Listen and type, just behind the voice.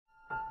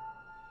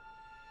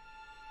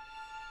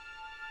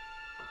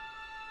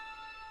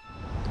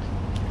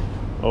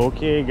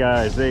Okay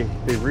guys, they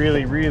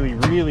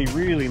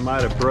really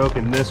might have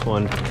broken this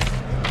one.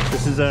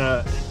 This is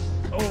a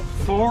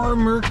 04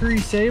 Mercury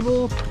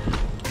Sable.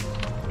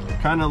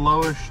 Kind of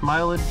lowish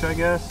mileage, I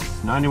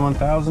guess.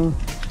 91,000.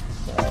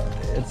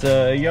 It's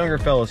a younger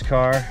fella's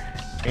car,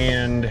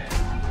 and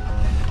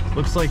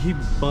looks like he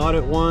bought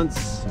it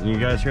once. You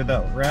guys heard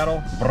that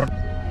rattle?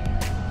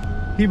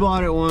 He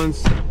bought it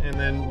once and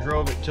then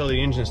drove it till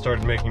the engine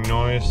started making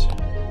noise,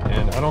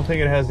 and I don't think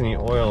it has any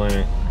oil in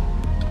it.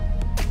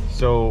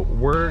 So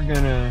we're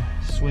gonna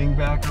swing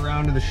back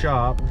around to the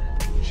shop,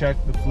 check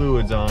the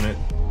fluids on it,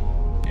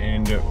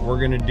 and we're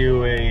gonna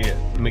do a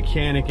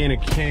mechanic in a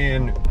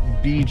can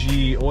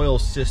BG oil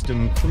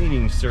system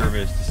cleaning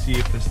service to see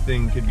if this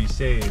thing could be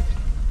saved.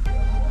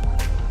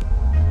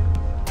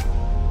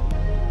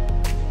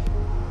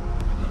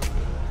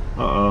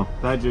 Uh-oh,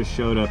 that just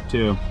showed up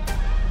too.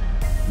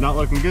 Not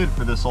looking good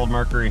for this old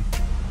Mercury.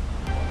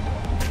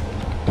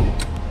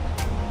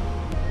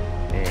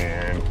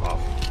 And off.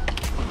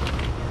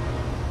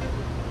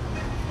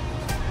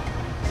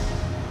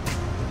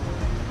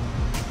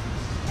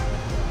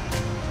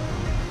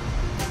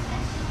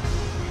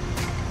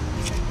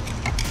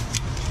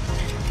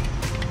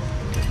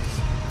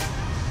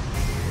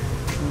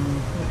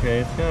 Okay,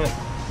 it's got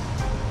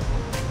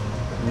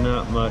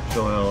not much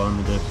oil on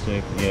the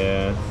dipstick.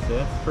 Yeah,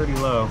 that's pretty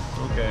low.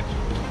 Okay.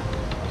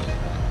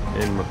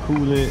 And my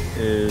coolant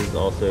is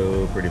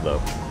also pretty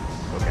low.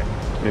 Okay.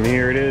 And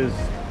here it is,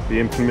 the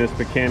infamous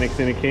mechanics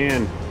in a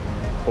can.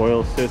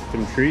 Oil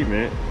system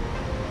treatment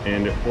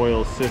and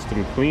oil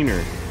system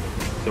cleaner.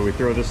 So we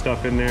throw this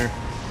stuff in there,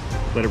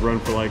 let it run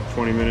for like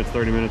 20 minutes,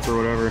 30 minutes or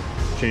whatever,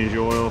 change the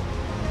oil,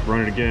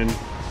 run it again,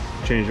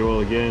 change the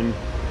oil again,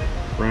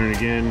 run it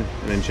again,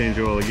 and then change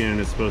the oil again, and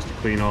it's supposed to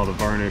clean all the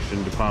varnish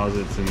and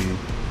deposits and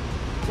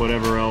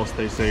whatever else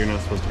they say you're not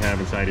supposed to have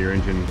inside of your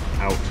engine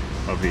out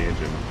of the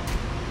engine.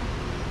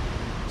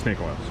 Snake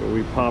oil. So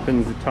we pop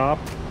in the top.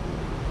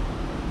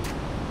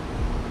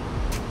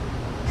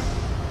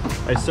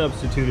 I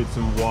substituted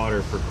some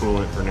water for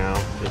coolant for now,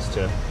 just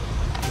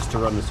to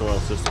run this oil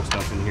system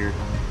stuff in here.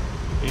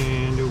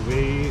 And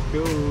away it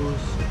goes.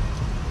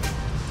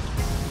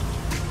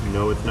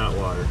 No, it's not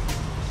water.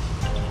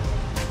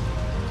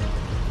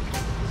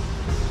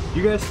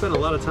 You guys spend a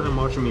lot of time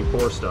watching me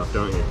pour stuff,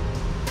 don't you?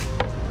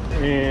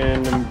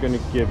 And I'm gonna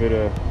give it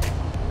a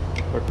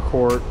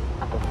quart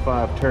of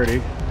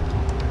 530.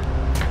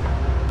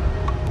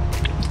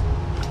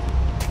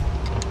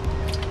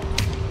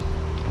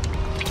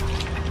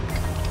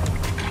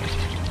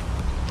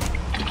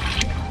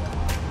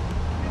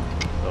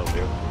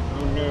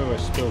 Oh no, I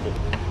spilled it.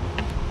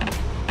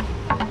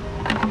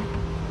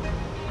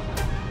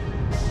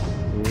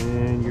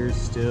 And you're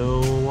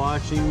still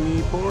watching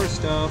me pour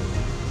stuff.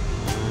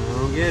 I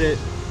don't get it.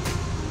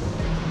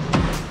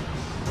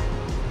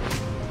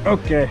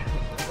 Okay,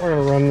 we're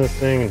gonna run this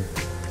thing and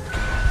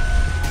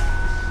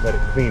let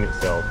it clean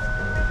itself.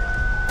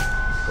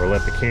 Or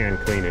let the can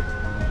clean it.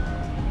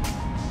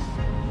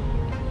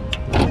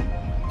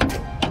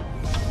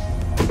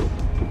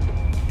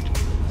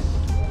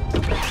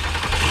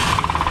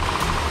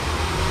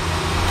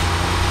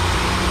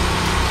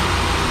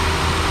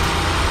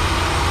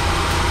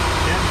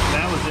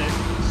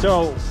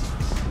 So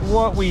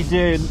what we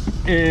did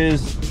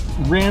is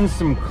ran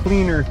some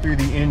cleaner through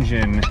the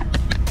engine.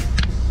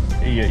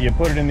 You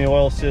put it in the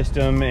oil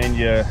system and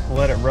you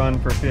let it run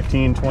for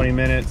 15-20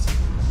 minutes,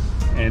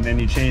 and then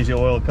you change the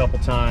oil a couple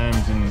times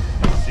and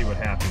see what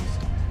happens.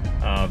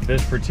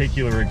 This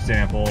particular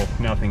example,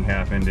 nothing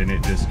happened, and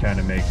it just kind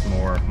of makes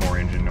more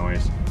engine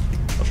noise.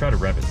 I'll try to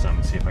rev it some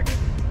and see if I can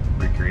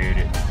recreate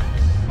it.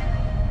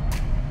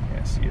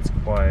 Yeah, see, it's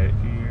quiet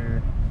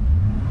here.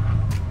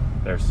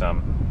 There's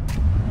some.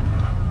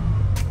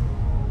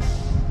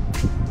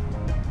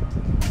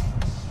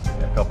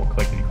 A couple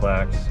clickety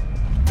clacks.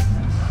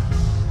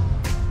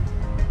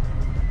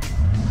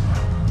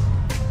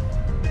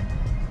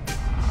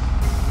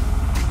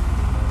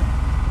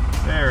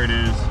 There it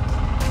is.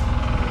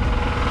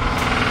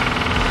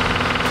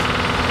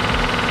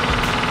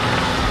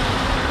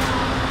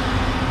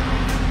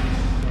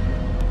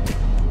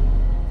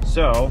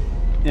 So,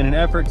 in an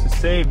effort to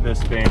save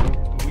this thing,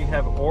 we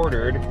have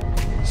ordered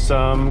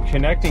some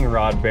connecting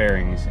rod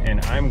bearings,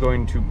 and I'm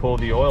going to pull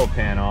the oil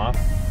pan off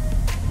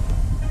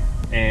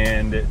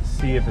and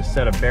see if a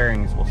set of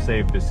bearings will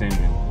save this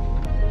engine.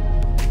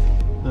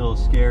 A little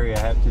scary, I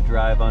have to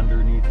drive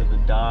underneath of a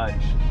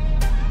Dodge.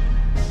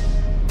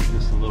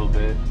 Just a little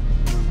bit.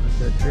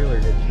 That trailer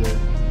hits you.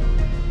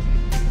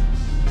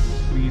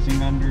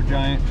 Squeezing under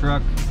giant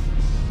truck.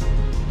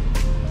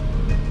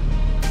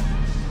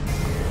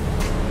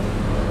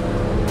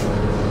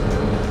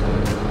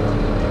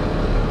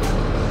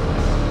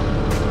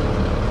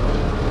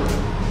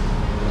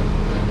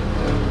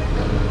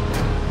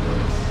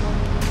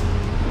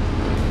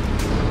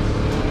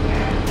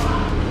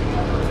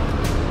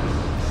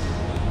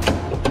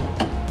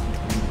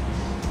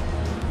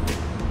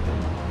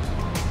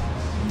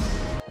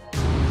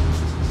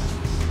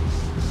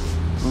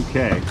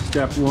 Okay,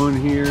 step one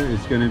here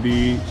is going to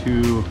be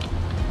to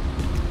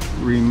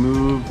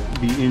remove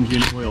the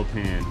engine oil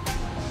pan.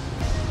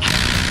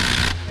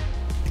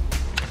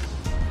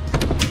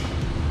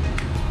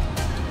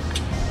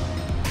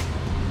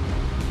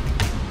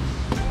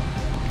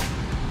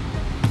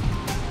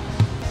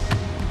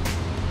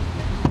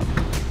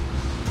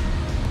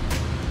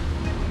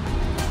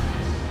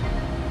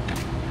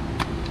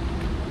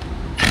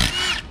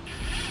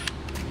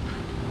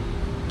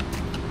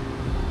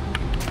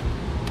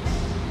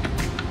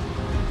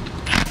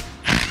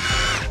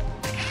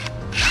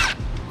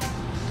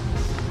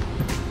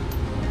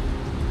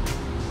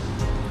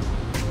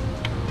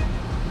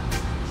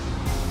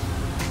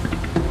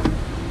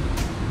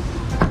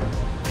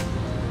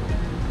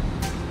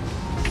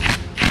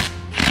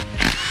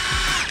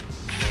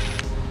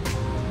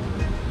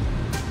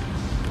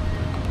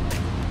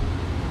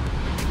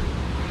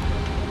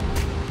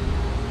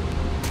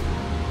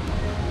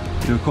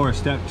 And of course,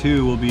 step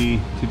 2 will be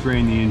to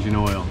drain the engine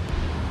oil.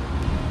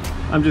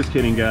 I'm just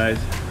kidding, guys.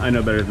 I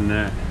know better than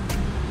that.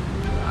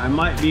 I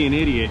might be an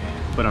idiot,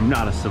 but I'm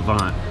not a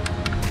savant.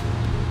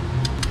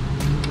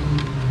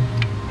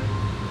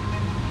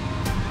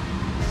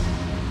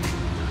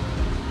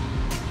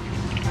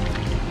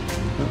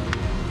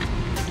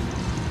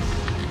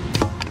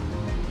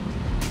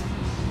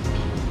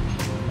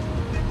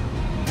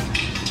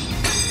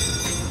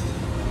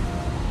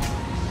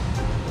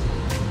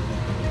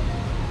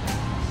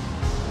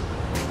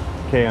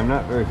 Okay, I'm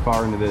not very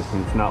far into this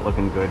and it's not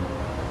looking good.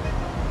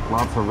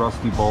 Lots of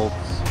rusty bolts.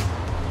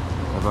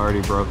 I've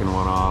already broken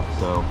one off,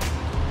 so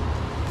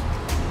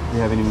we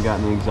haven't even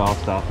gotten the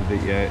exhaust off of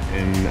it yet,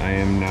 and I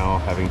am now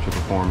having to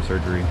perform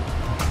surgery.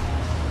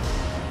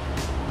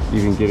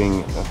 Even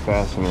getting a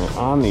fastener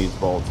on these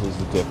bolts is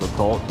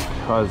difficult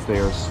because they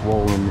are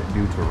swollen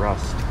due to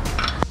rust.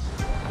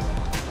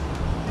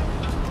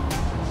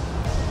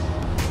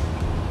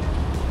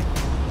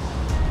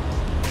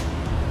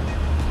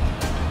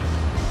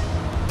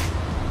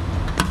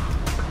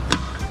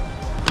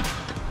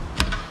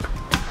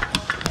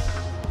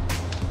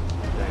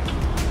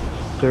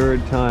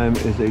 Third time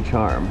is a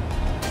charm.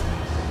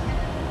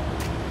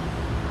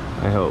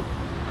 I hope.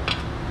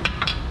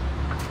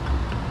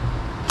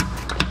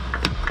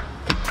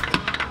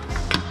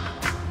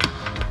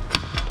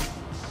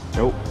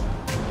 Nope.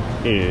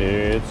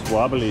 It's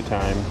wobbly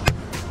time.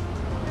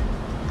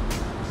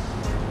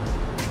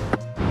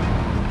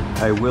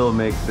 I will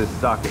make this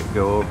socket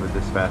go over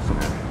this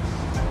fastener.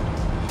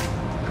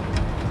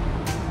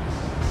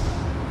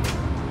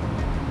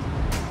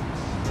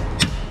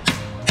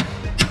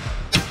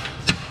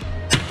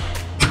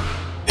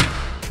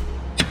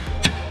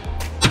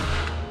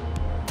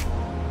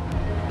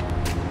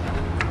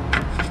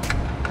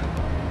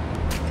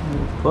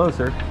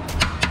 Closer.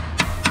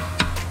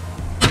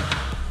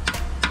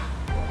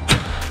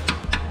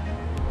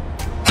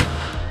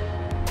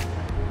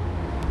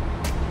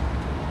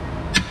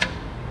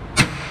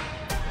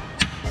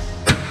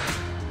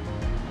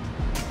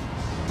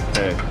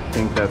 Okay, I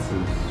think that's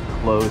as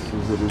close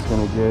as it is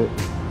going to get.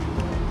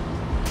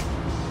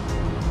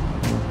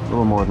 A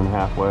little more than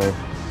halfway.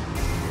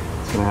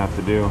 It's going to have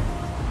to do.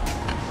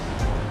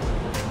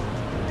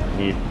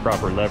 Need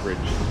proper leverage.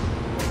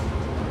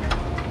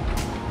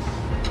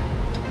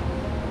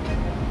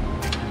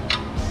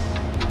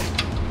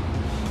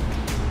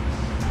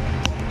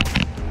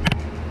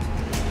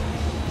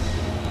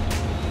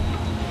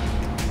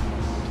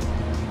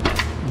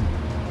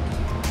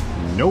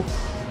 Nope,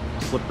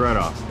 slipped right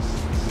off.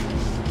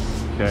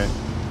 Okay,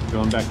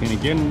 going back in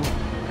again,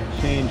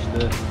 change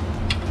the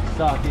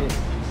socket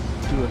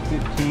to a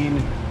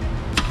 15.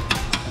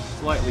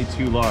 Slightly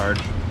too large,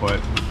 but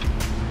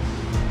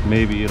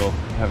maybe it'll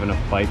have enough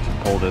bite to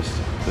pull this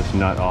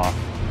nut off.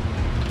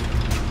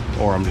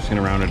 Or I'm just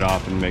gonna round it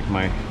off and make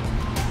my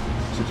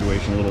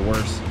situation a little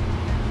worse.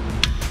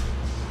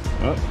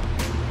 Oh,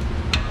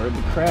 heard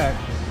the crack.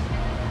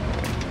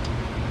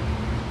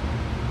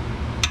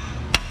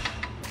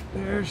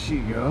 There she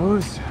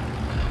goes.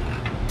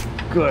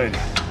 Good.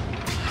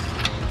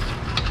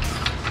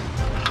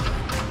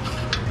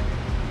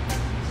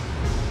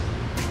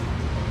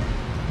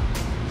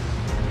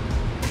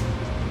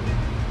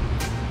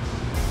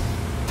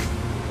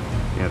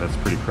 Yeah, that's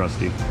pretty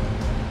crusty.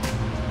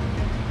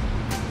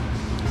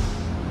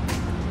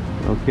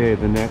 Okay,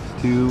 the next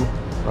two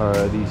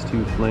are these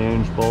two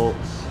flange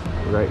bolts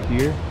right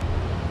here.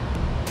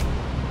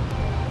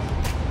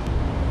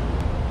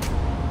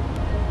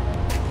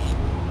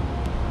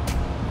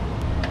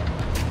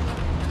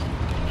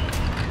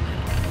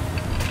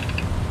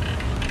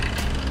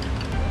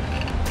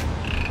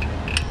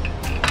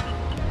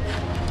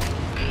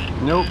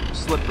 Nope,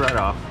 slipped right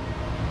off.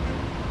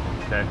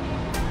 Okay.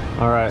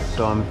 All right,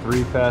 so I'm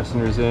 3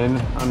 fasteners in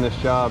on this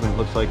job, and it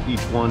looks like each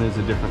one is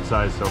a different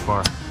size so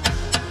far.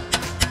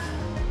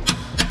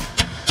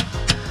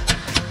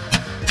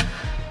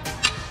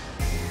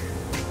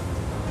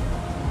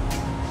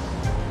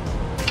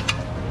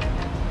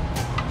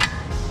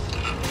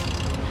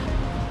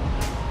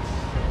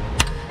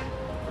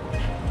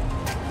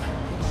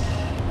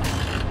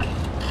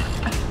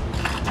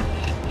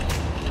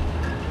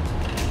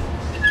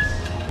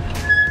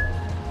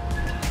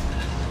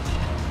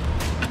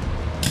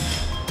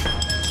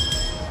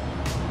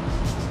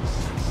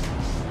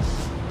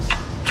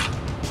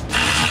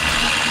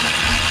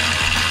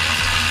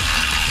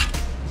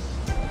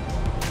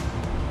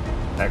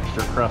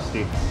 extra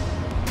crusty.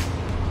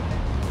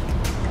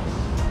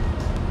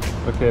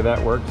 Okay, that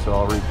worked, so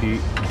I'll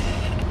repeat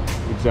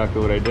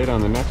exactly what I did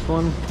on the next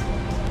one.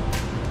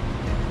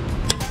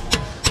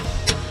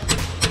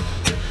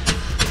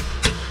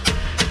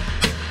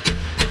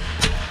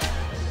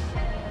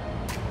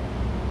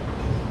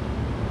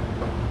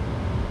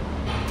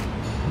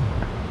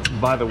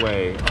 By the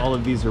way, all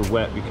of these are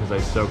wet because I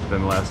soaked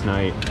them last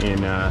night in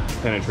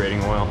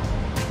penetrating oil.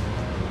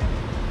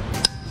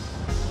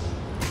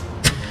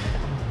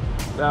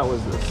 That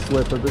was the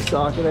slip of the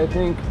socket, I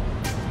think.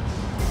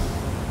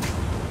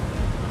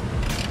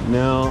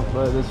 No,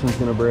 but this one's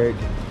gonna break.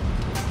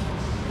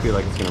 I feel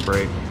like it's gonna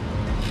break.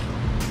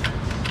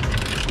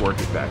 Just work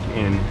it back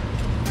in.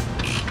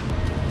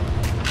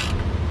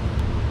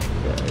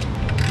 Okay.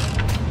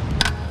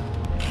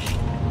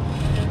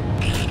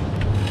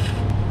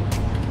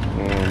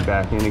 And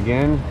back in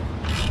again.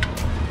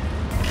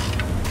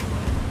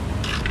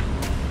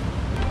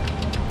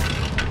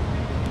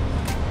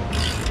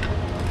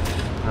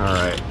 All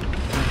right,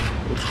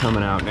 it's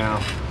coming out now.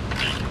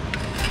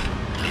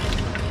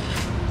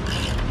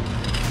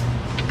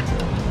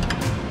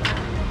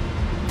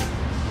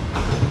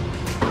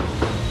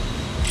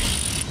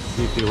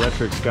 See if the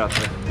electric's got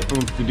the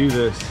oomph to do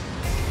this.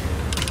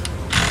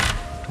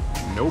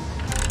 Nope.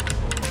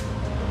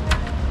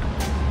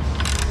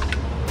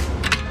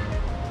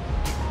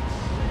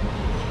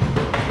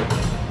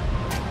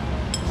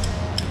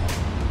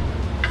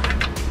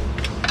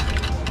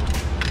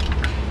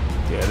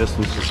 Yeah, this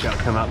one's just got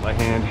to come out by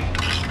hand.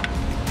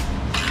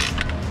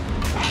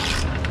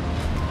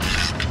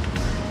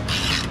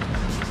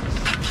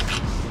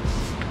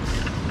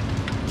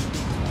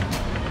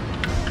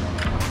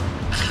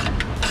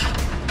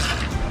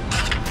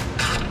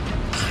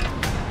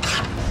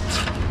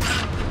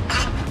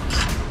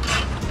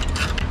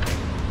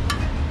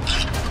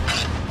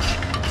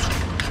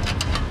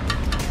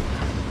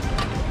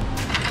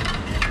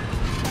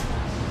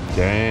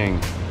 Dang.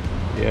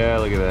 Yeah,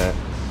 look at that.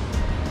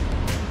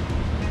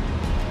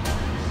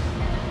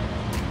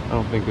 I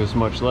don't think there's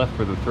much left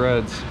for the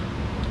threads.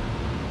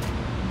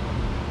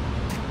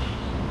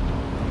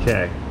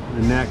 Okay,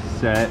 the next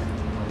set,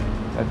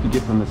 I have to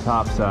get from the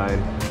top side.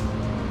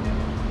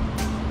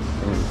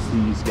 And it's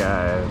these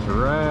guys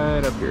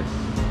right up here.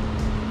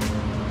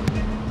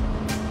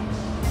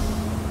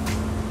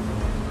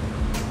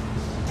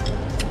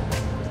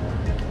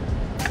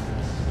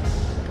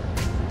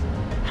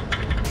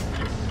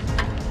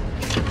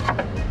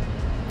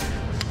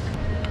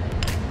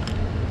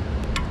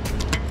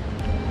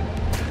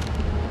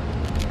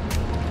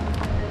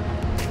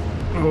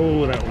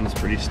 Oh, that one's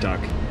pretty stuck.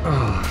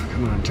 Oh,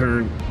 come on,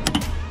 turn.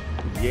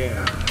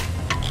 Yeah.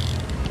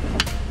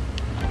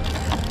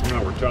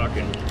 Now we're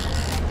talking.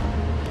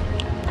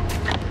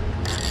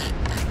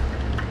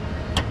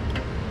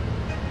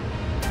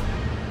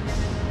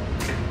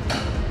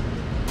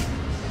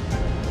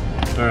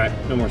 All right,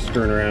 no more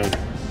screwing around.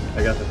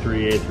 I got the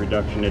 3/8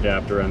 reduction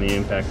adapter on the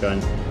impact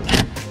gun.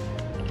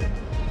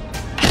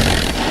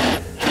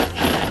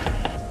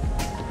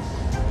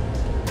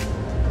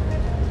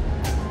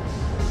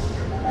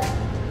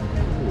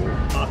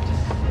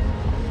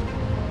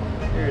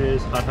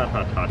 Hot, hot,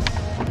 hot, hot.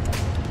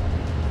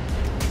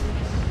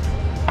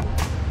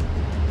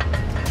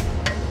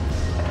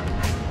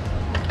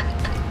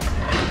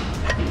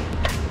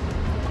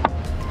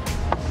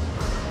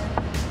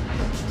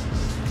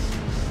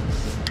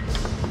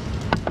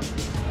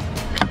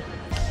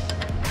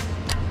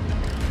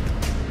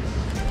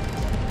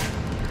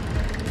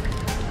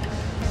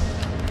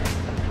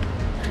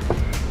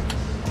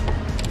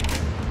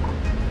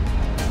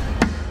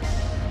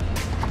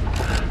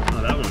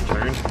 Oh, that one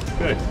turned.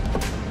 Good.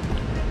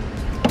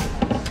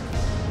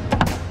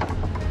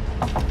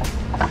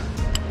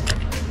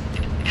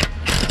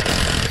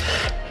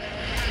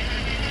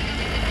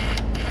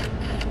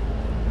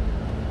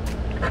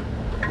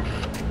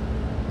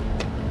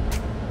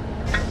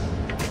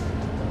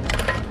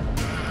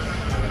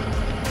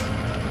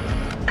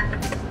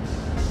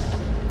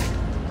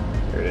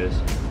 There it is.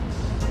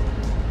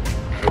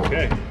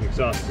 Okay,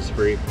 exhaust is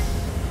free.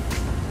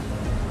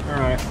 All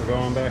right, we're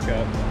going back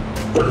up.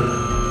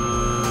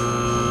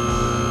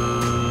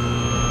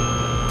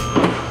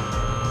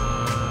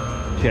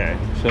 Okay,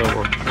 so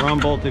we're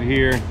unbolted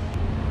here.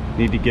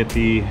 Need to get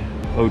the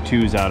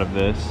O2s out of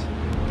this.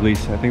 At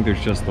least I think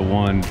there's just the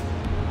one.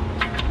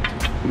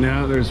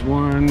 No, there's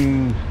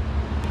one.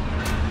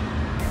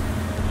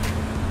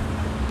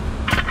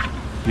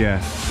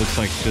 Yeah, looks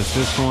like just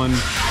this one.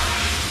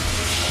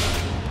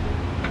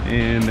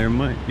 And there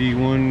might be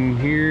one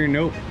here.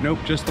 Nope, nope,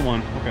 just the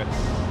one. Okay.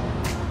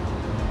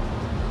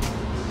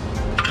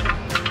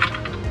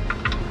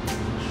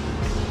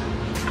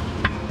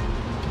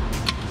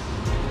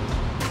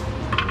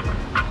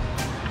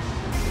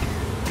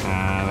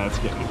 That's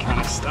getting kind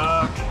of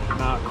stuck.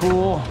 Not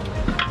cool.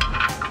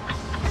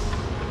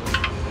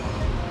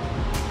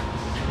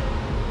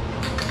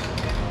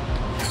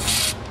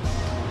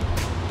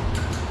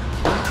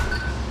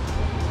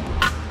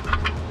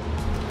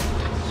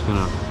 Just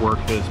gonna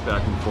work this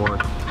back and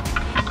forth.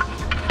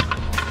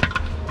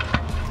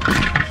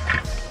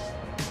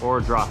 or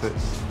drop it.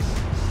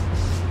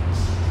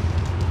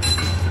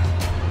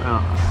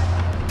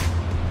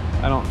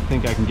 I don't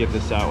think I can get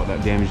this out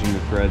without damaging the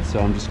thread, so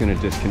I'm just going to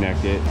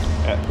disconnect it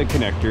at the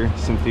connector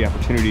since the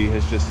opportunity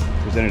has just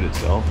presented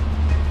itself.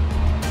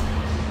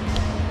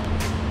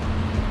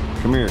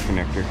 Come here,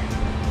 connector.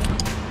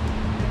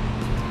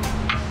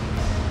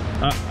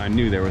 I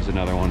knew there was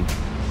another one.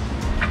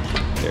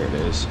 There it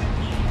is.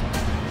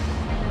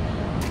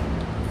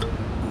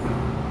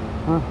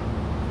 Huh.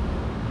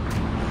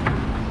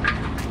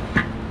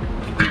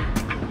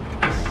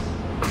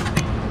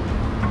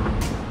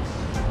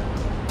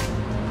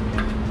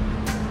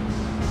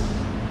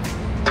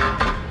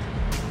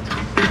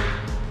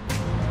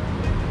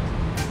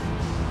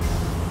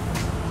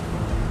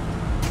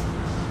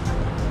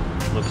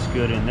 Looks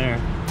good in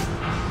there.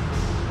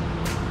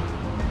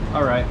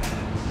 All right,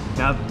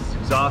 now that this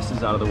exhaust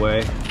is out of the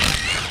way,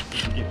 we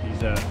can get these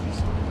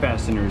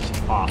fasteners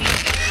off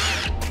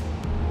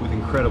with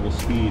incredible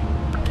speed.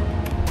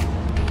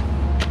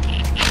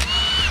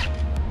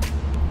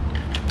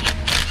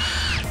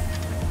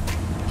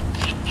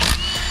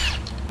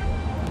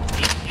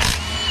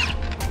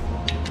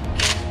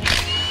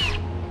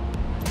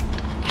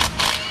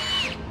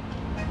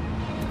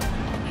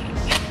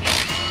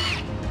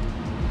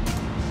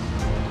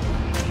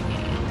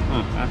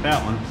 Not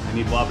that one. I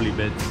need wobbly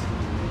bits.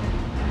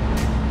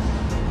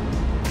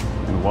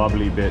 And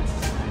wobbly bits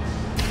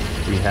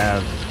we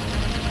have.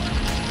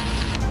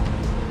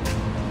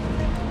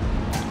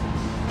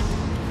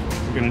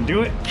 We're gonna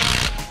do it?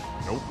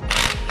 Nope.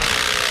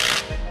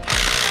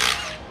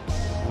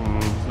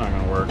 It's not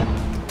gonna work.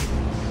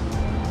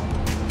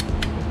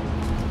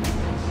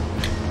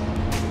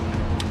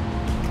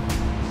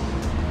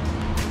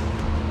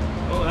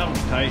 Oh, that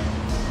one's tight.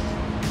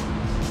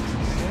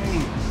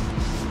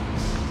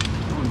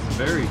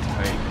 Very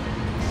tight.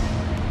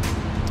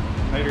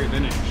 Tighter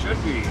than it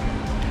should be.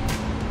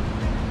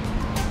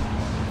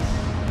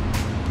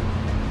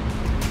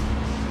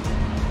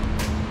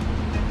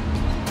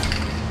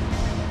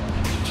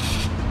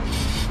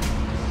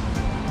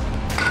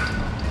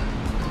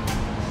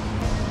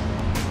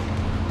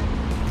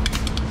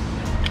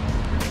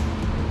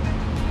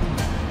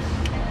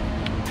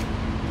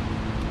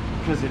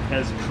 Because it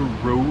has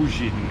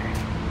corrosion.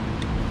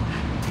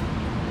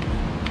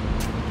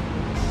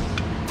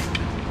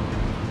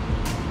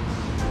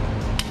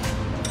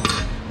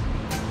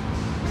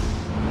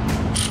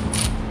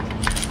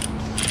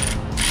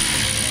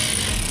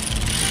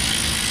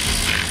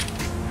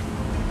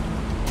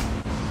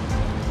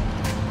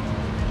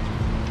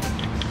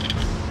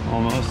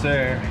 Almost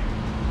there.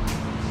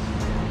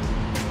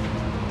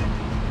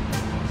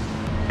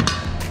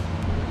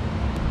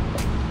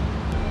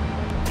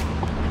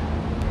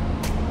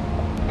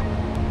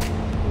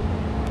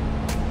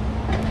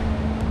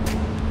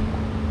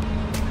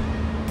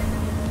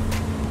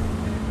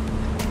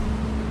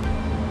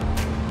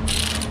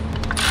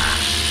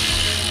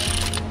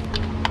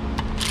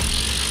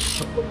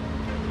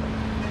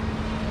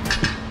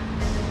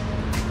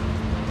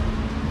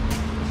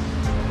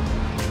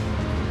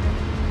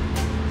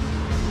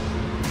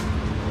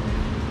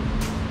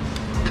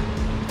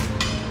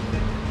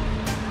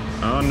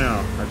 Oh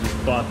no, I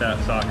just bought that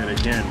socket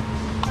again.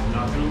 I'm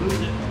not gonna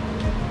lose it.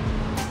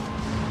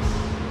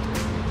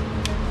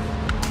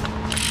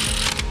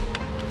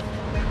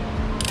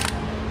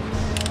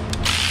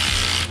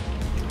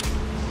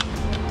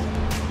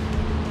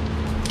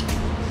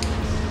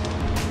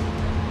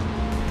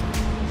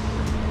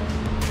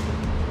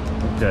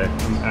 Okay,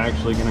 I'm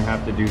actually gonna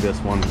have to do this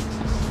one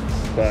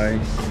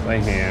by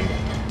hand.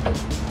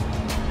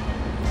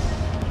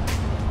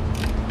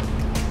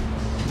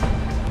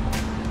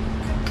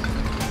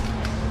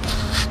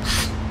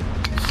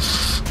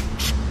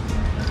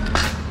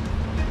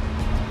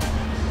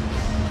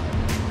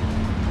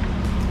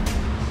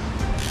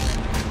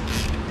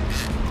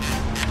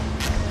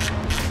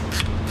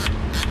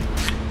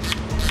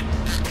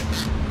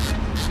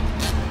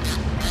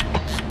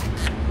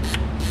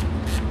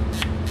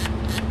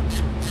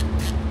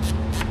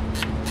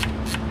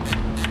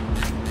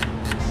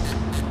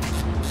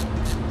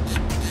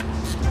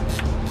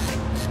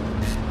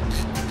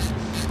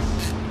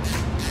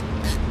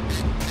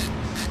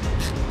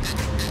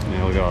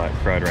 Look at all that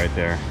crud right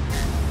there.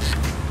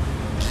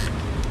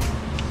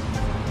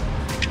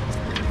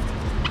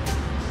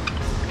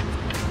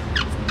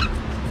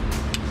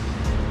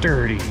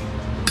 Dirty.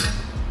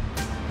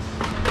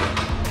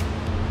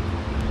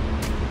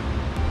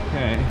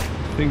 Okay,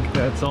 I think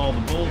that's all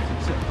the bolts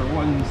except for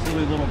one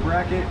silly little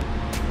bracket.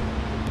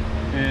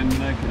 And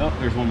oh,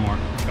 there's one more.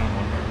 Found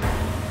one more.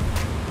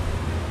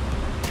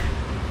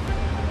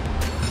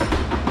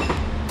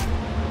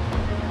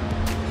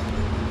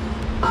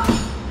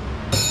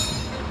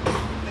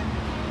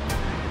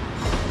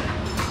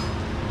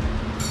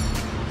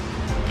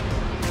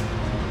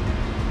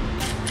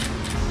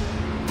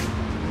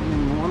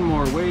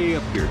 Way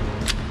up here.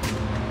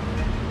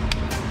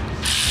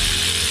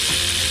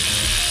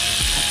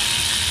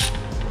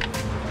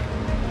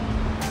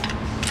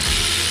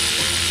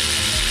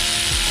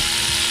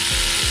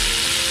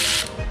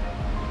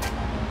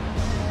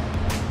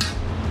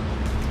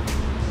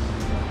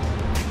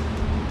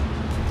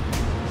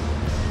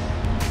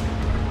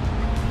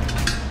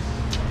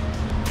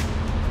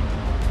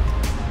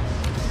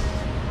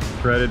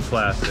 threaded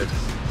plastic.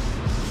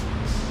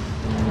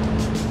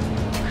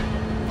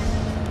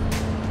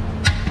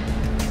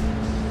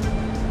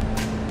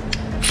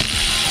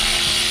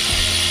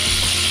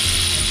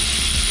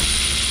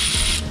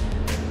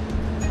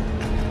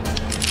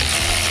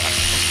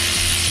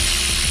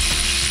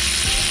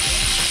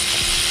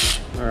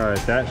 All right,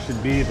 that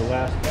should be the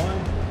last one.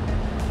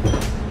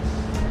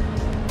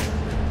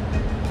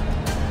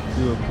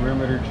 Do a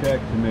perimeter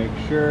check to make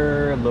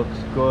sure. Looks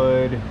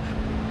good.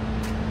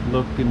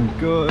 Looking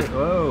good.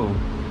 Oh,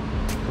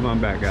 come on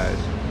back, guys.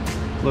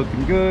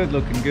 Looking good,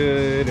 looking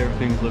good.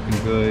 Everything's looking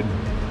good.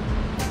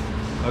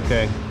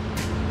 Okay.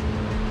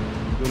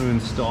 I'm going to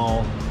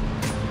install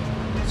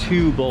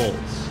 2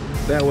 bolts.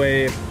 That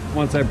way,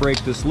 once I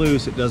break this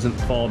loose, it doesn't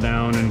fall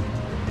down and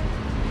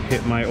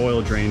hit my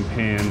oil drain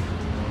pan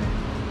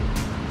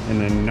and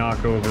then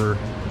knock over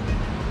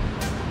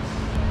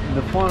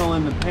the funnel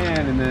in the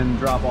pan and then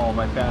drop all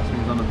my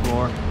fasteners on the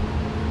floor.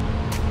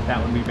 That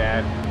would be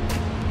bad.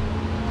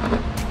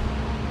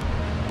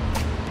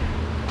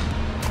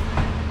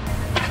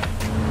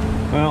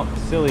 Well,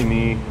 silly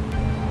me.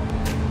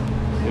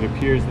 It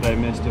appears that I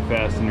missed a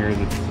fastener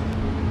that's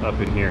up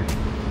in here.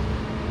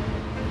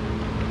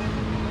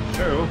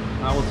 So,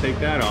 I will take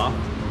that off.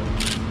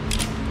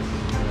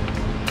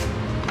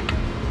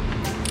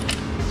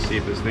 Let's see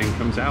if this thing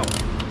comes out.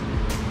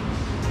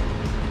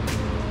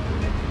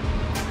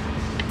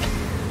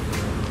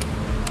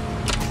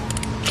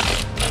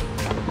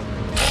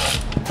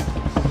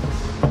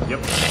 Yep.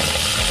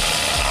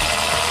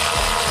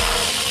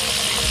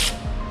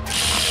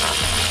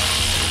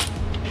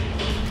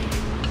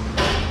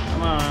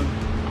 Come on.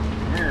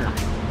 Come here.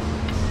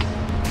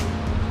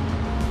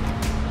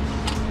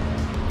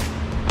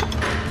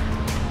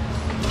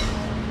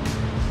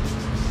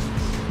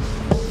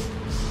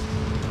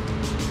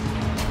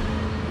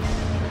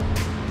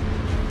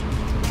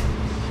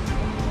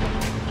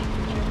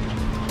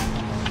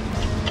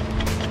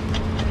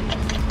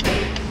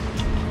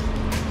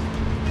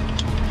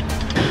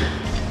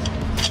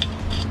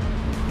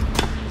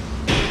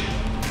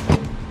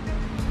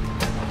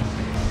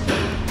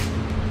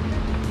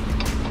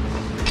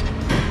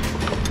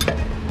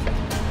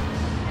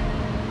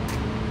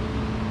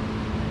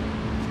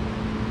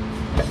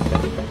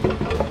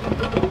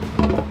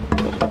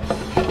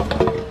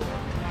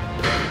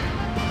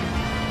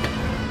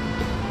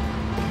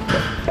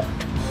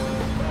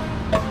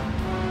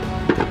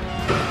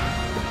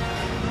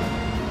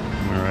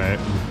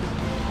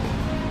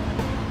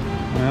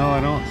 Well,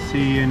 I don't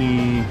see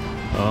any.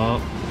 Oh,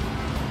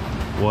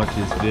 what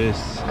is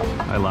this?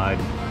 I lied.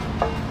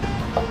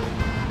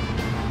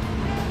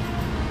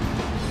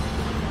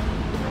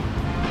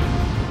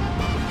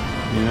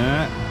 See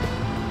that?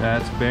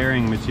 That's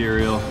bearing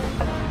material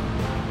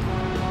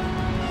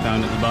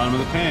down at the bottom of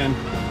the pan.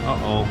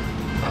 Uh-oh.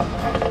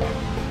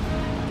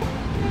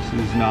 This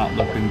is not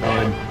looking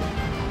good.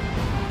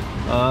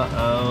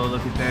 Uh-oh,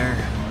 look at there.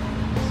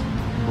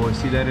 Boy,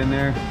 see that in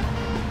there?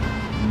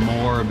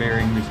 More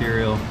bearing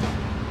material.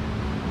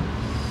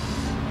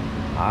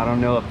 I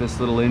don't know if this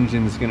little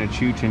engine's gonna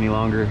chooch any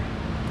longer,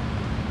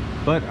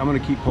 but I'm gonna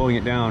keep pulling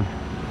it down,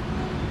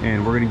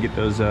 and we're gonna get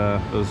those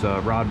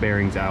rod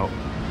bearings out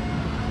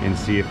and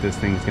see if this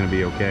thing's gonna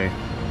be okay.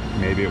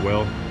 Maybe it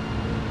will,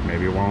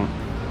 maybe it won't.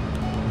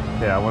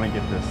 Okay, I want to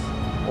get this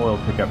oil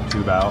pickup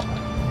tube out.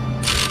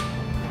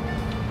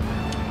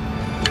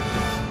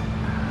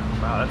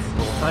 Wow, that's a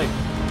little tight.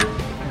 There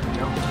we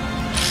go.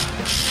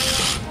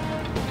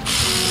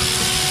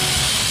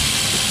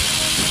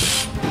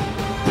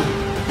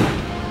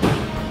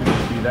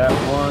 That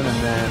one, and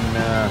then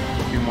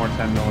 2 more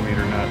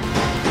 10mm nuts.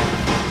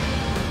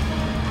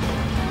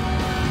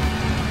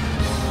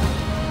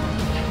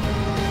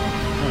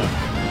 Huh.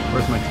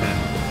 Where's my 10?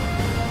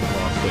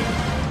 Lost it.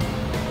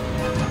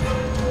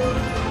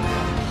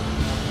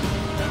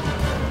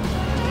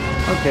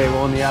 Okay,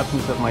 well, in the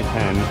absence of my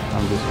 10,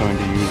 I'm just going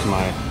to use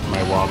my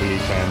wobbly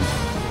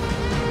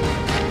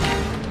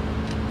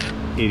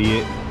 10.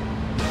 Idiot.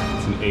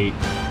 It's an 8.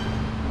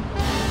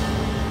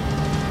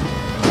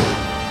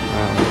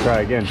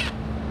 Try again.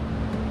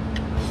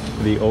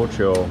 The 8.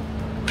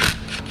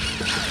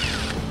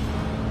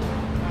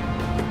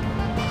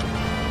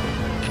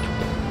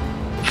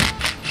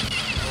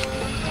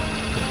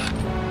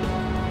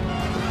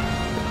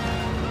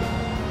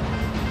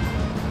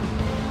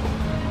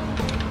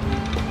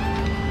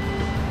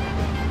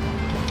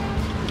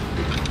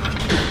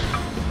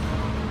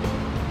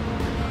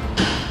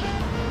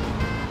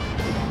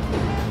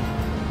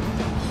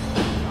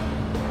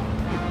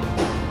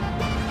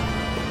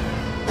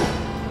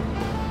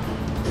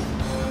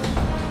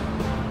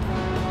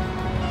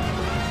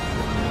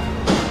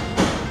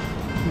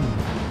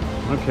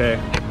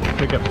 Okay,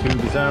 pickup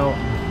tube is out,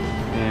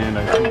 and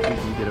I think we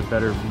can get a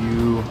better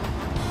view.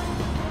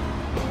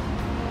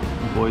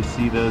 You boys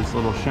see those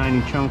little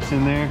shiny chunks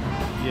in there?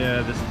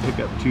 Yeah, this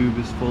pickup tube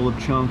is full of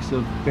chunks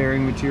of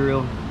bearing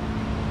material.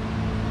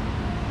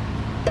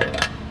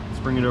 Let's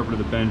bring it over to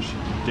the bench,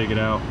 dig it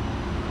out.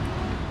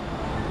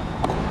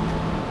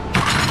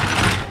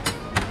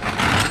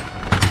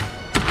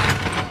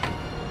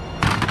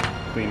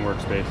 clean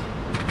workspace.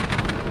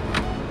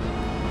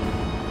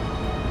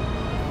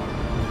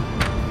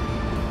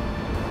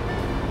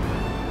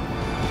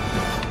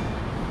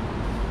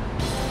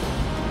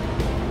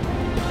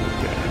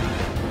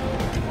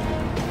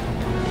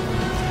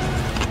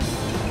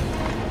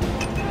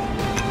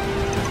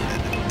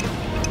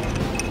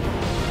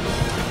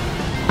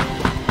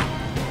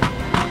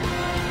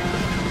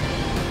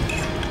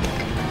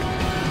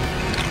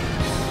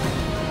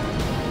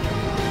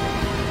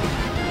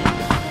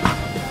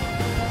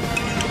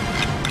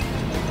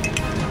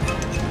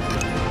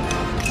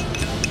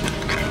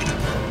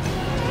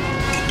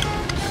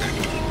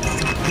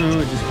 Oh,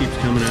 it just keeps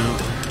coming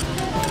out.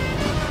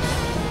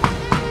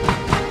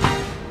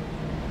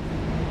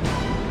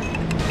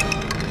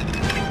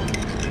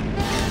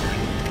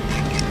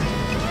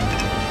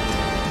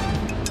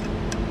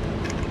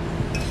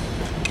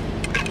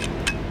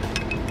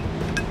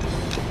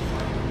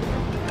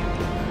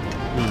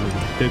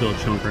 Oh, big old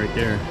chunk right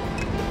there.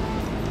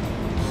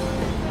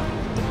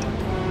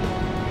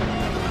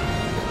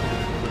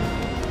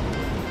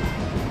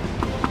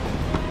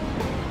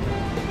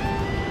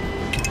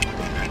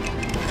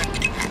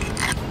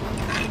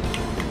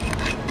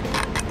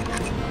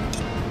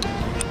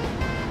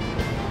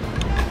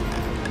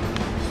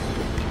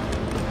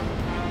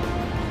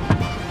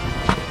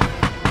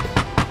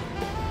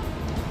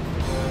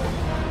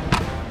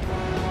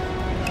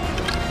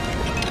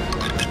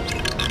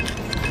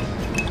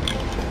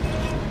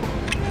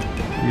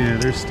 Yeah,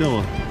 there's still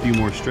a few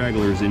more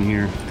stragglers in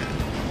here.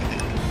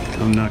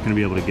 I'm not going to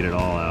be able to get it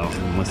all out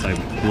unless I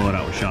blow it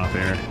out with shop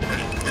air.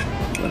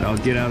 But I'll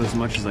get out as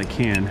much as I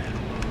can.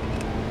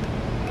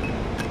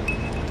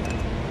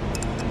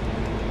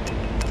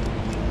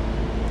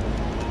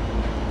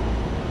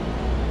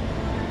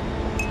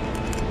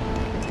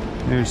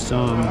 There's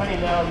some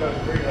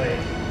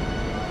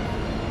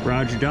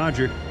Roger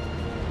Dodger.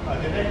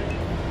 Did they?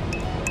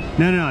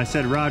 No, I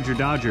said Roger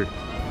Dodger.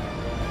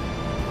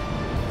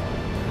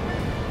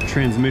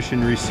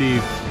 Transmission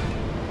received.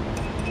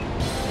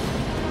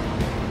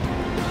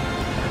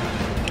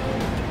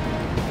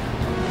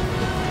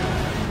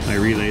 My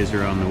relays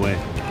are on the way.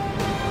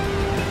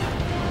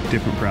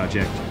 Different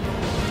project.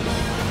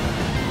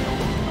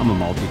 I'm a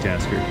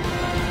multitasker.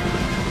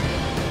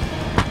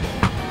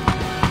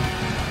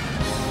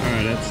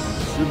 Alright, that's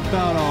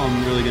about all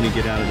I'm really going to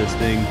get out of this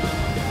thing.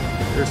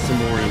 There's some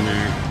more in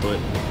there, but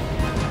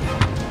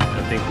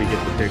I think we get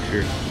the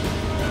picture.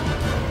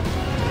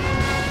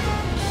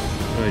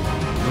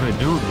 What I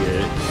don't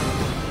get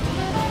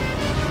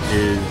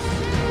is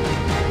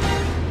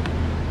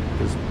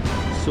this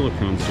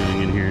silicone's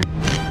doing in here.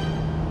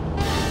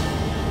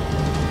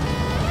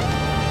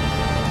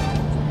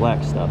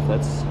 Black stuff,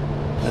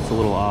 that's a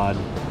little odd.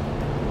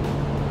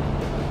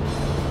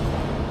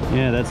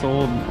 Yeah, that's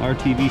old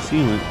RTV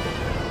sealant.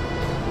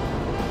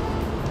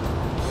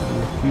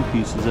 A few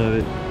pieces of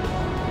it.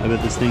 I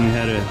bet this thing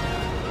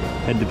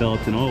had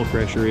developed an oil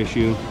pressure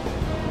issue,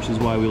 which is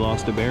why we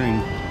lost a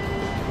bearing.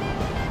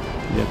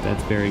 Yep,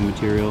 that's bearing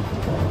material.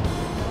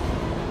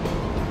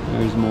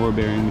 There's more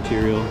bearing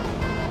material.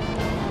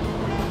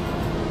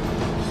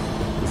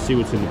 Let's see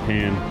what's in the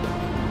pan.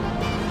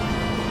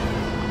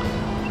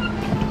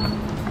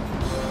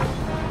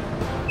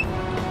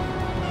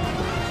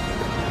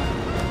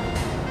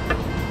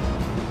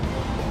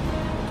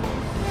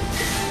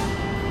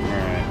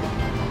 Alright,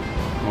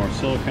 more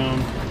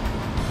silicone.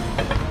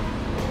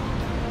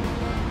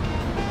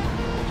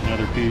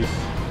 Another piece.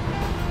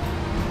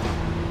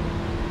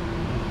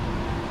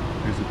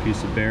 There's a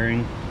piece of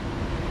bearing.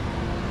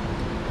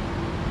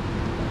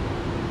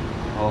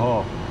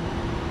 Oh,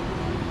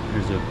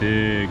 there's a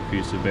big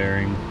piece of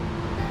bearing.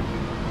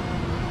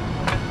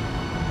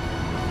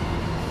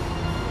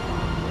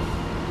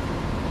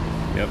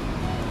 Yep.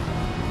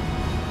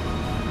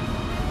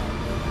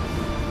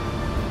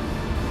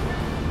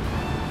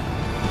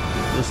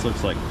 This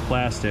looks like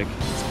plastic.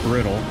 It's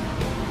brittle.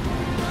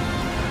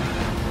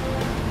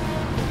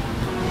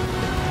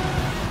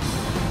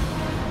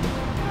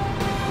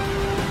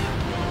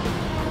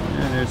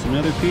 And there's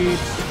another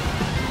piece.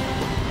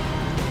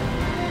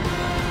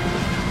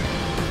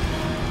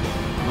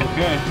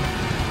 Okay.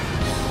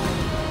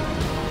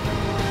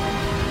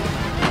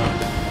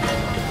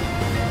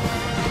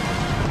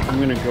 I'm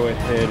gonna go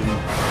ahead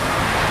and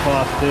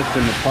toss this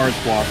in the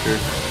parts washer.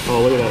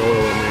 Oh, look at that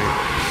oil in there.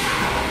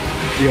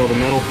 See all the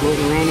metal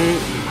floating around in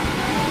it?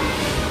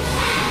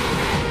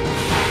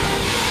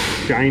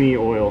 Shiny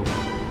oil.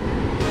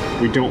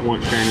 We don't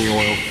want shiny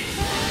oil.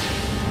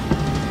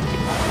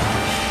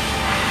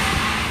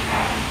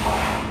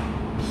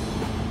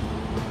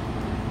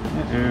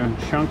 And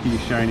chunky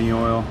shiny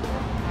oil.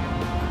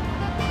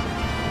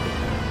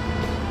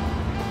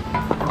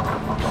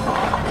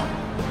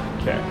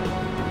 Okay.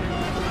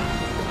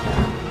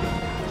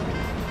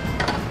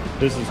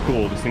 This is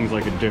cool. This thing's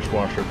like a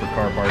dishwasher for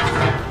car parts.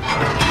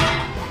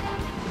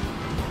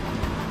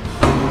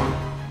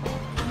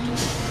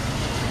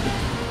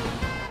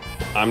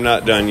 I'm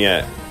not done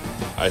yet.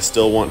 I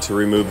still want to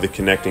remove the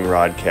connecting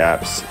rod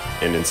caps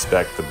and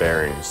inspect the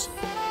bearings.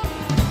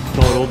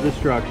 Total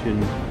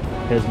destruction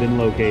has been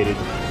located.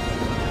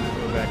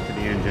 Go back to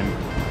the engine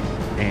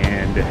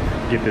and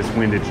get this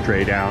windage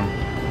tray down.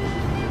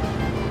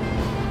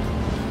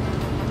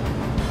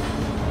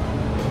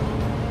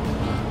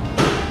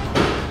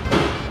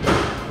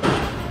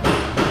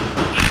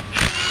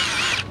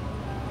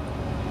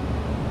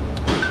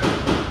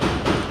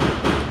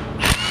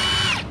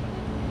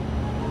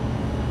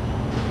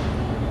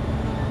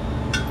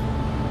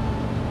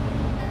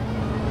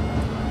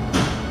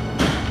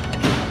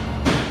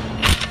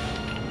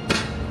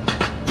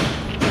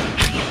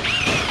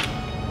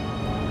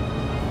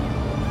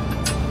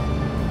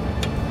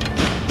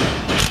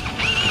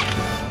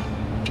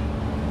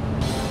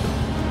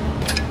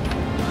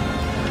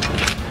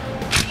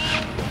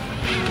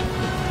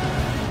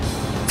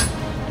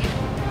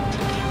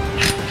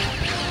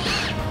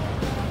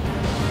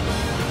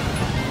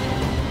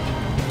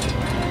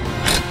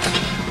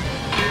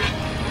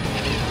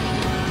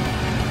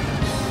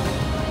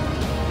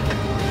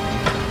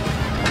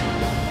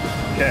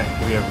 Okay,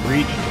 we have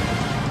reached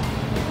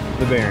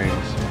the bearings.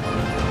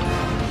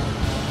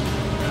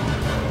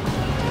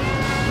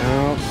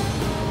 No.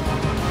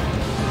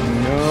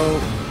 No.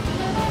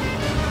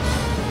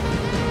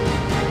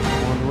 I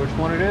wonder which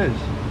one it is.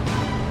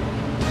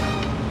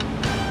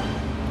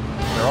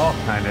 They're all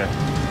kind of,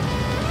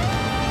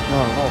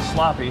 all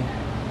sloppy.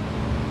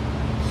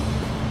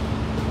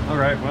 All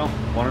right, well,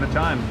 one at a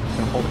time. Just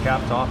gonna pull the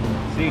caps off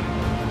and see.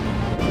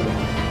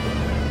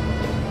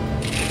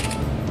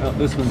 Well,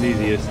 this one's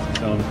easiest,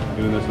 so I'm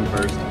doing this one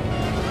first.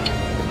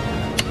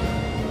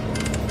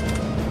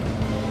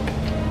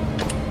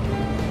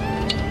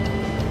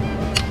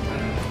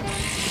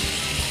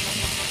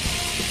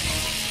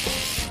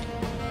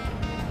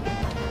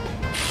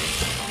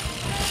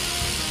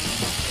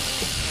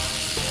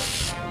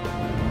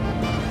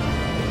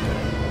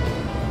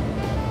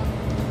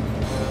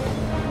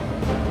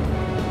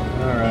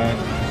 All right,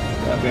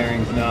 that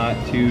bearing's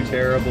not too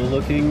terrible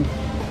looking.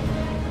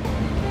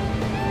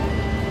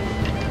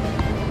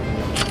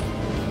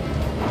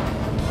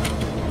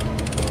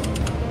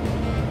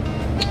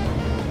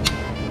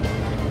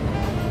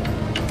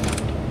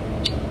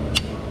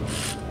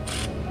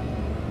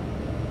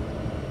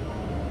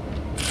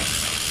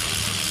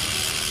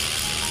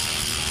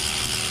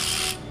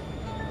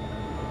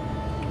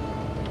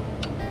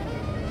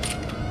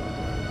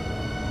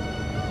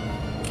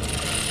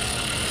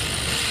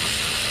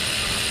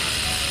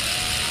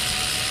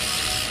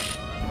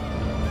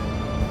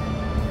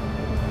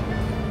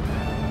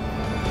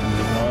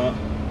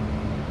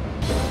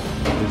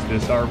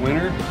 Is this our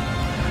winner? I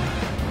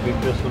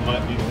think this one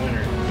might be the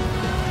winner.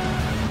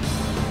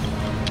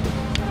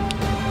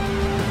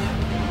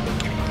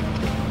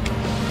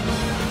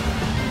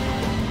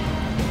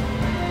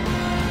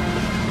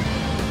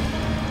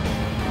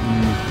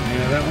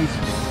 Yeah, that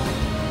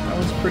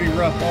one's pretty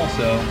rough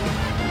also,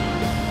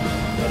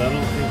 but I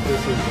don't think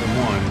this is the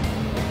one.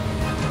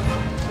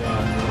 So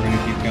we're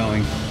gonna keep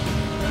going,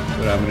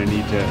 but I'm gonna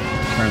need to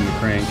turn the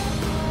crank.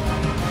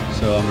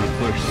 So I'm gonna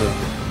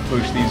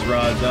push these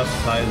rods up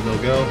as high as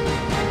they'll go.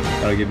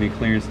 That'll give me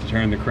clearance to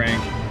turn the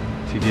crank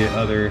to get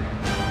other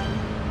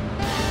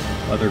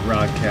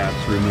rod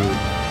caps removed.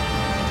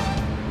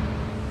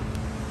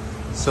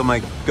 So my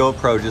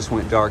GoPro just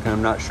went dark and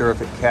I'm not sure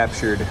if it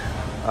captured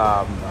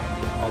all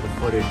the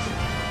footage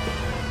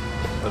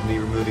of me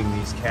removing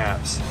these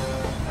caps.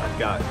 I've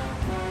got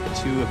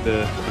 2 of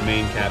the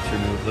main caps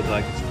removed. Look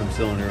like it's from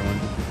cylinder 1,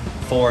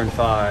 4 and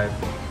 5,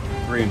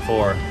 3 and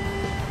 4.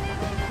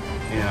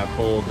 And I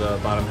pulled the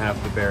bottom half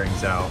of the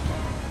bearings out.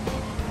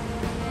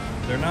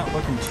 They're not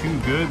looking too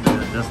good,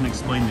 but it doesn't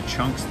explain the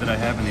chunks that I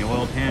have in the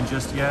oil pan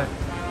just yet.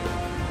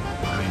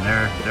 I mean,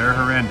 they're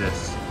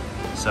horrendous.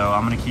 So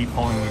I'm gonna keep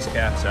pulling these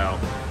caps out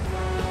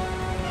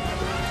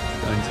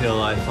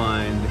until I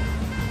find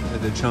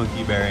the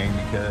chunky bearing,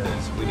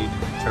 because we need to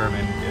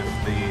determine if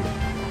the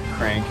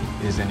crank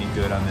is any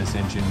good on this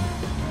engine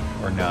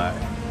or not.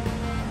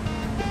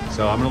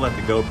 So I'm gonna let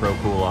the GoPro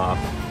cool off.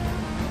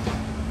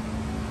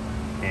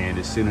 And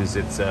as soon as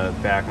it's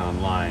back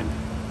online,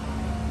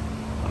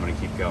 I'm gonna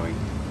keep going.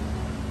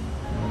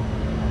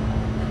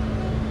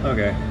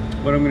 Okay,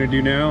 what I'm gonna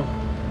do now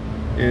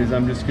is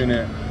I'm just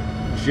gonna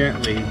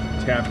gently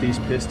tap these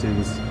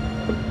pistons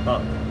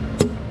up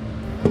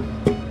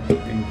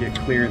and get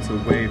clearance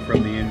away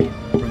from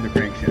the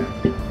crankshaft.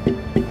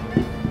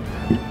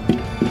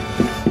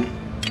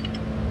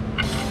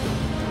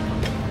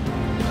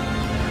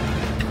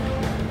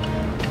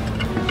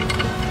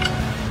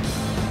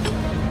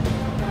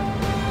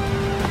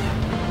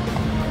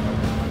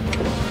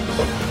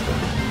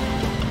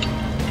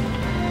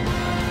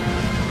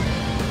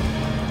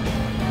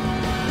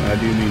 I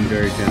do mean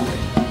very gently.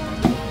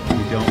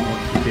 We don't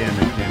want to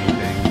damage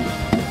anything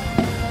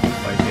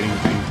by hitting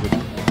things with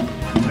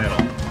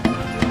metal.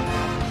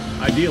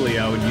 Ideally,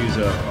 I would use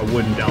a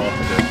wooden dowel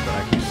for this, but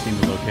I can't seem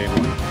to locate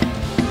one.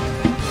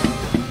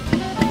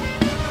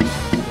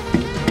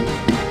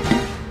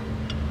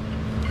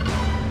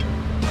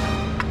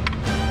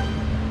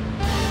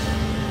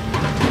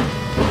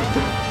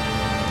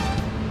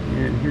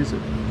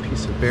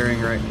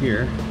 bearing right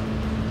here.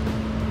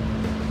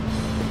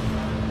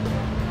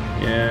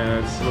 Yeah,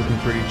 it's looking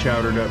pretty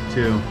chowdered up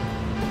too.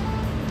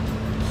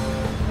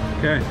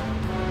 Okay.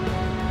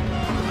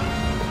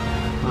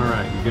 All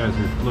right, you guys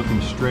are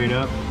looking straight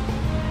up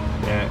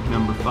at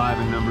number 5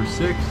 and number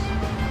 6.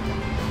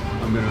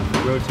 I'm gonna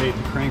rotate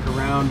the crank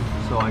around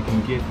so I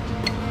can get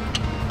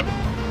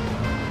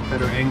a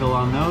better angle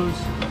on those,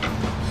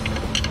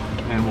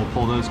 and we'll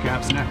pull those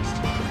caps next.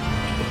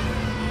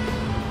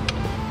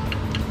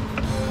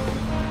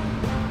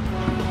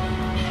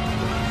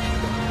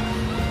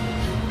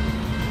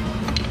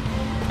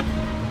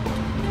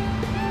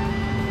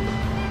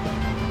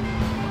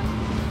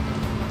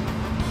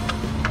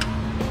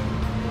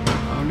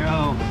 Oh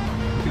no,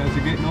 you guys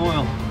are getting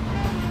oil.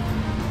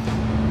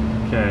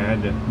 Okay, I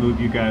had to move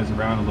you guys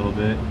around a little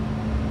bit.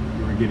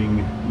 You were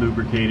getting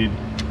lubricated.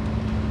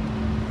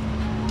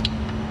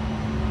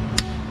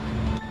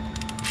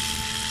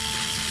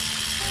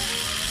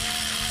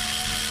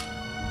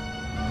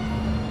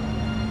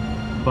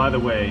 By the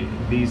way,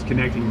 these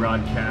connecting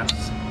rod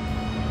caps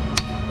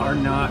are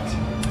not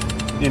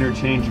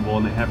interchangeable,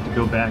 and they have to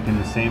go back in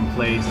the same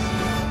place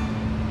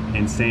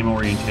and same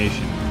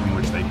orientation from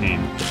which they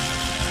came.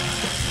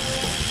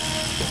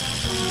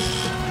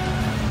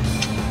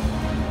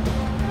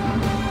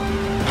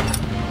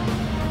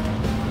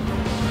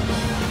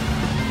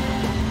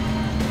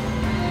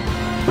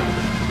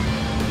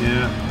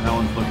 Yeah, that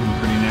one's looking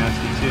pretty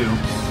nasty too.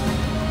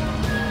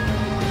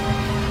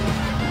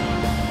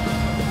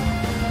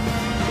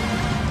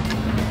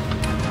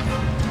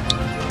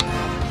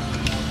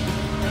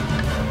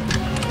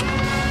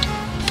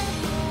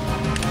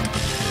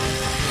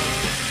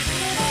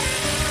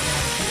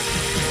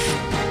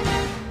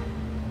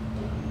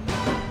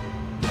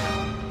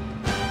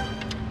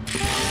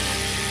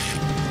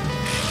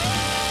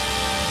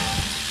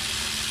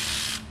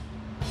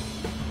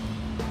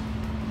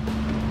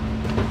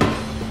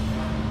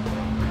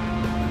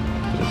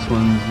 This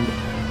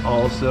one's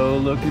also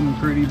looking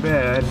pretty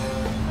bad.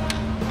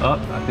 Oh,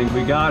 I think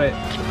we got it.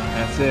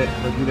 That's it.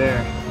 Looky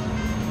there.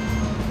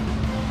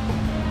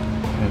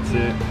 That's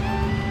it.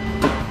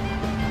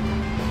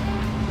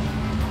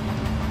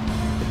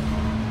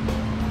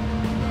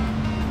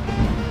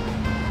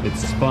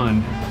 It's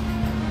spun.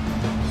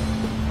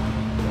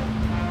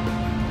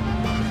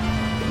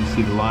 You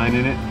see the line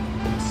in it?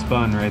 It's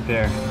spun right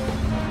there.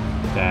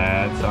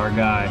 That's our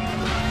guy.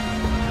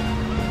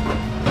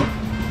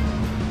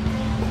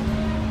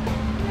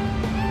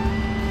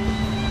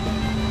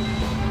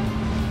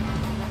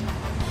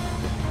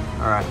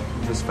 Alright,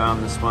 just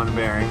found the spun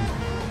bearing.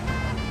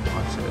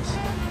 Watch this.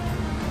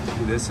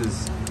 See, this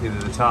is either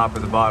the top or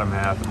the bottom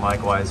half, and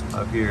likewise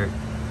up here,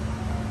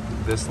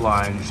 this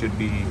line should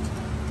be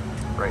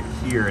right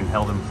here and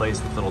held in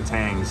place with little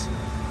tangs.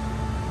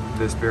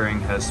 This bearing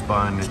has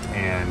spun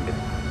and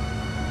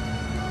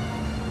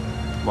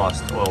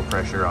lost oil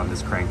pressure on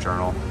this crank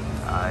journal.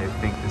 I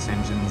think this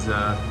engine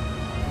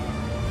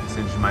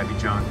might be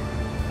junk.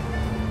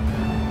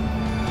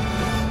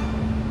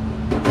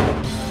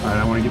 Alright,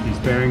 I want to get these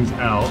bearings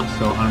out,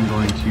 so I'm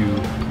going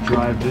to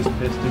drive this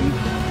piston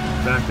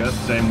back up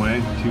the same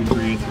way. 2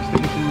 3/8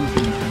 extensions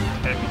and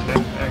tappy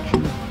tap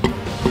action.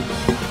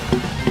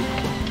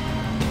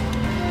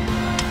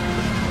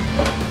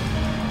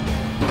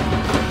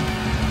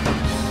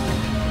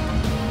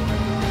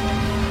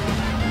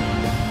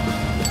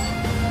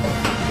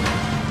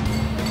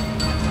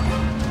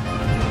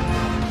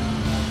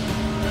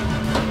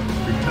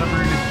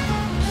 Recovered,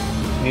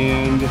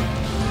 and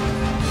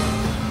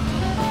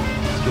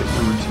get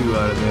number 2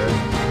 out of there.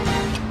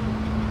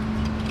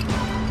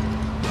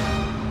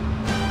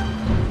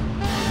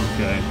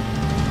 Okay.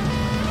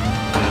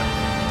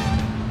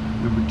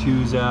 Number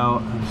 2's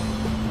out.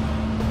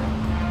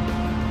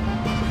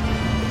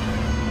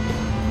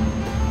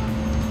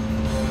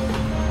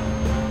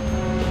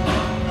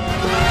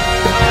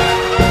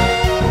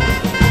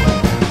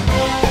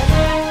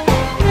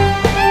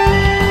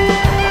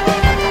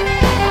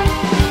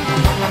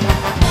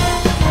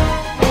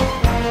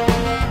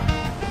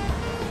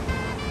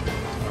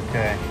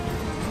 Okay,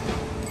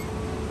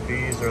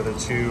 these are the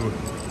 2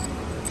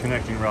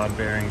 connecting rod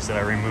bearings that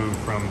I removed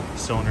from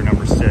cylinder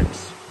number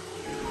 6.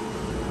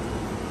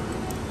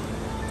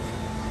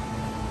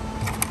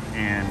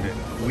 And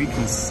we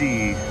can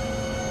see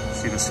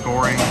the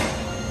scoring,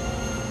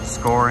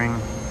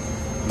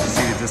 you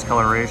see the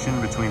discoloration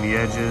between the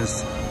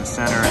edges, the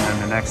center, and then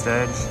the next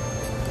edge.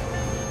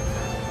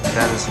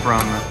 That is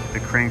from the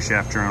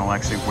crankshaft journal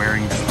actually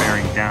wearing this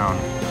bearing down.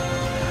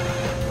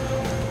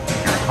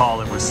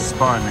 It was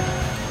spun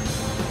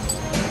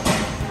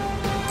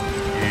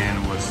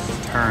and was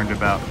turned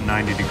about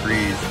 90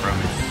 degrees from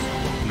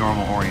its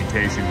normal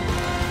orientation.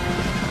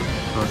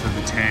 Both of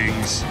the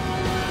tangs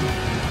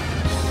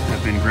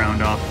have been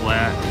ground off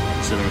flat,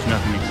 so there was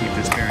nothing to keep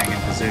this bearing in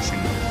position,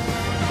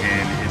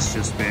 and it's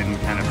just been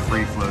kind of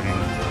free floating in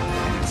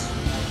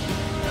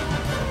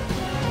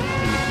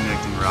the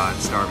connecting rod,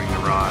 starving the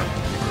rod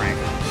and the crank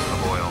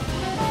of oil.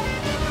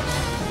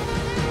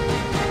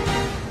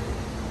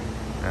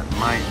 That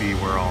might be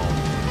where all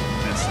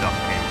stuff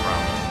came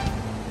from.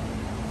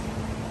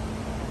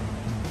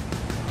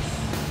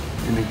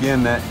 And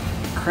again, that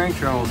crank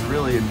journal is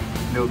really in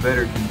no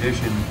better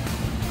condition.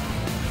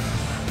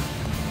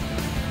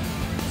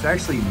 It's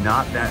actually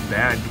not that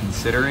bad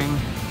considering,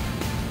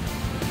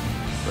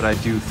 but I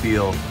do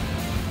feel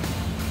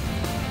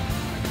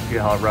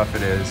how rough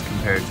it is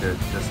compared to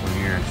this one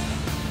here.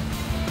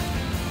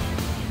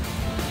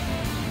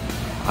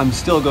 I'm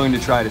still going to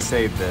try to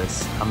save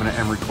this. I'm going to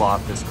emery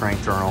cloth this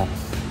crank journal,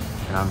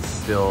 and I'm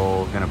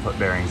still going to put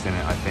bearings in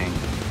it, I think,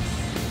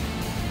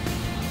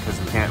 because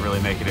we can't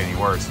really make it any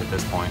worse at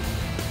this point.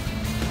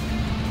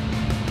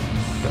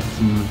 Got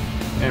some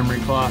emery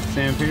cloth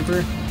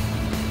sandpaper,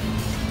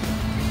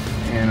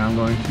 and I'm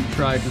going to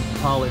try to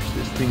polish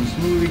this thing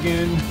smooth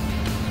again.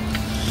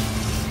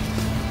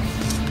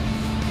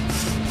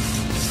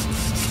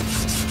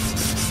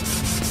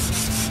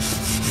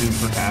 And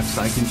perhaps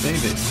I can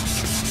save it.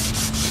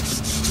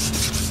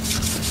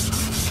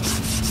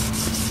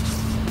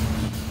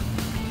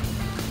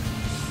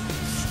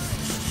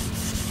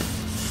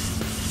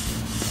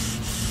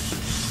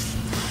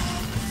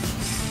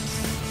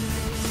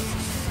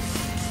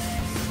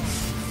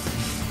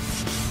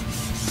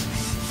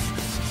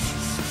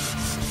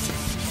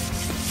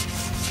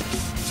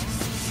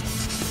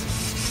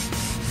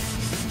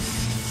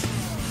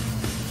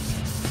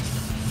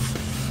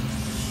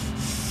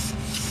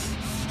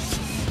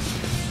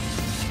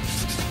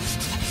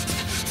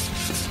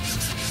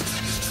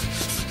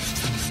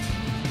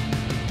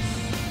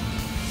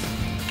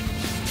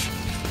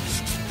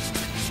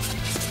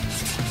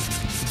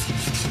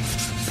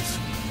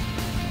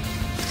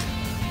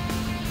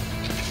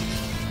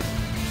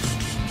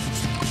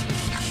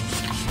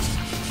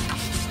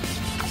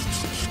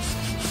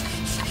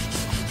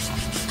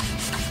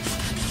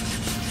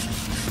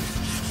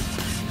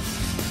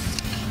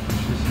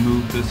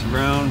 Move this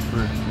around for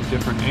a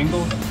different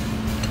angle.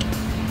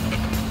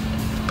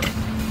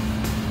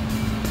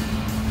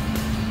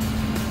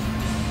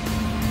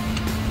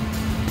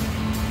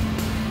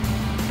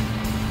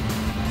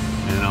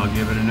 And I'll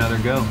give it another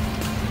go.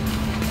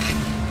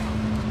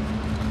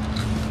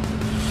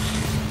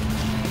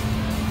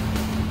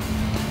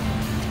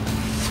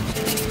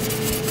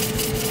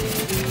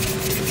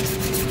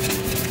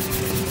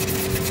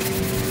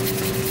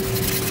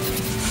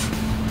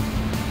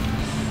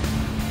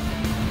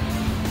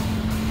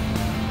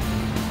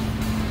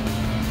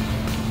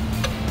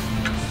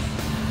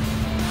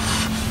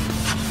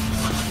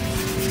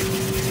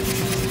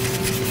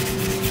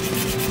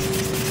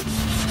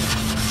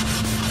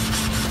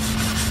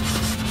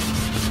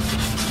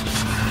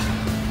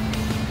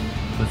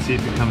 Let's see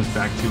if it comes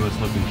back to us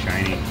looking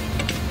shiny.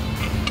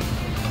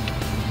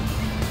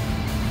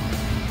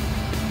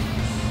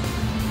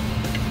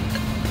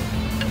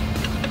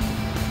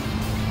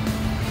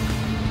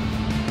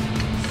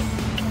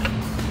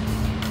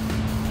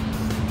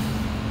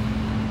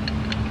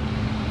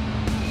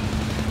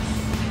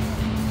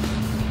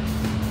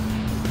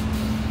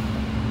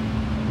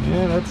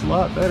 Yeah, that's a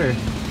lot better.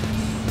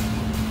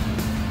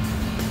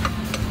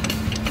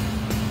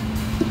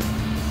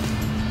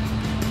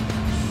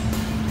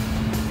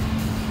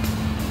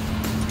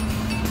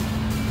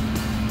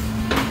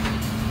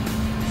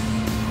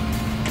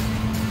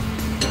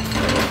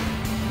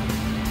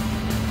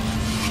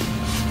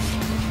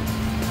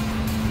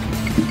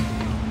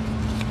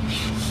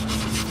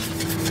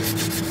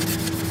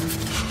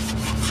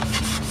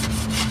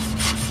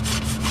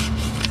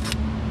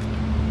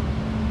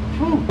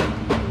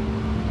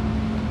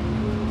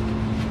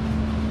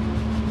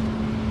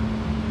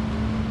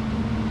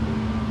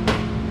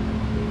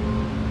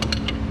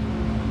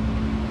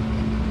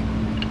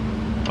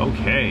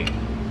 Okay,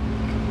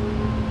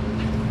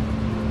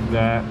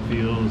 that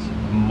feels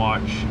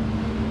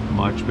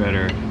much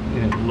better,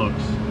 and it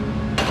looks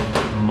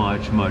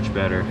much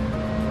better.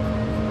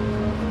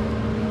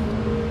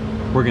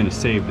 We're gonna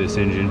save this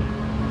engine.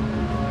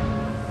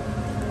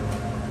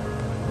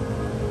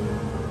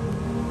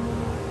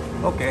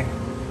 Okay,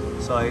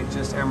 so I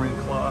just emery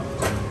clothed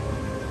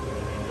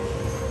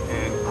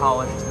and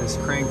polished this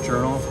crank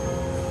journal,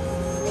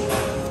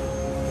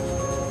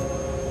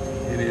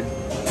 and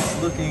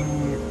it's looking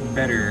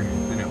better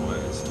than it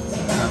was.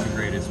 It's not the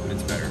greatest, but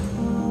it's better.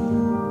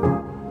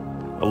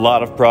 A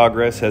lot of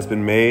progress has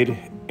been made,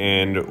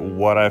 and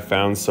what I've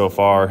found so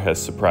far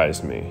has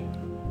surprised me.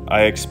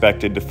 I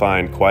expected to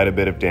find quite a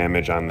bit of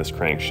damage on this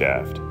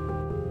crankshaft.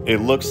 It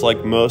looks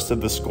like most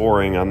of the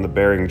scoring on the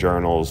bearing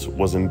journals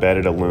was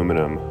embedded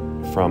aluminum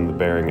from the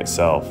bearing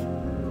itself.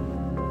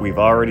 We've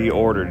already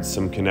ordered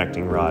some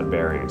connecting rod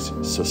bearings,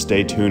 so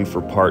stay tuned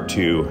for part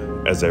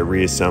 2 as I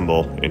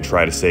reassemble and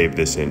try to save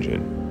this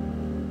engine.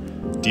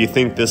 Do you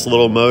think this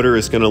little motor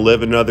is going to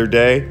live another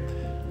day?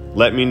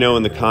 Let me know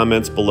in the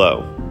comments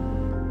below.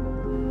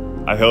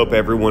 I hope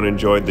everyone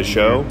enjoyed the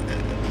show.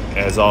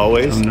 As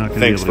always,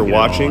 thanks for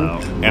watching,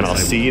 and I'll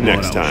see you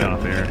next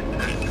time.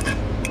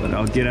 But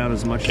I'll get out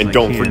as much as I can. And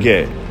don't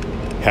forget,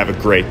 have a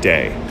great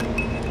day.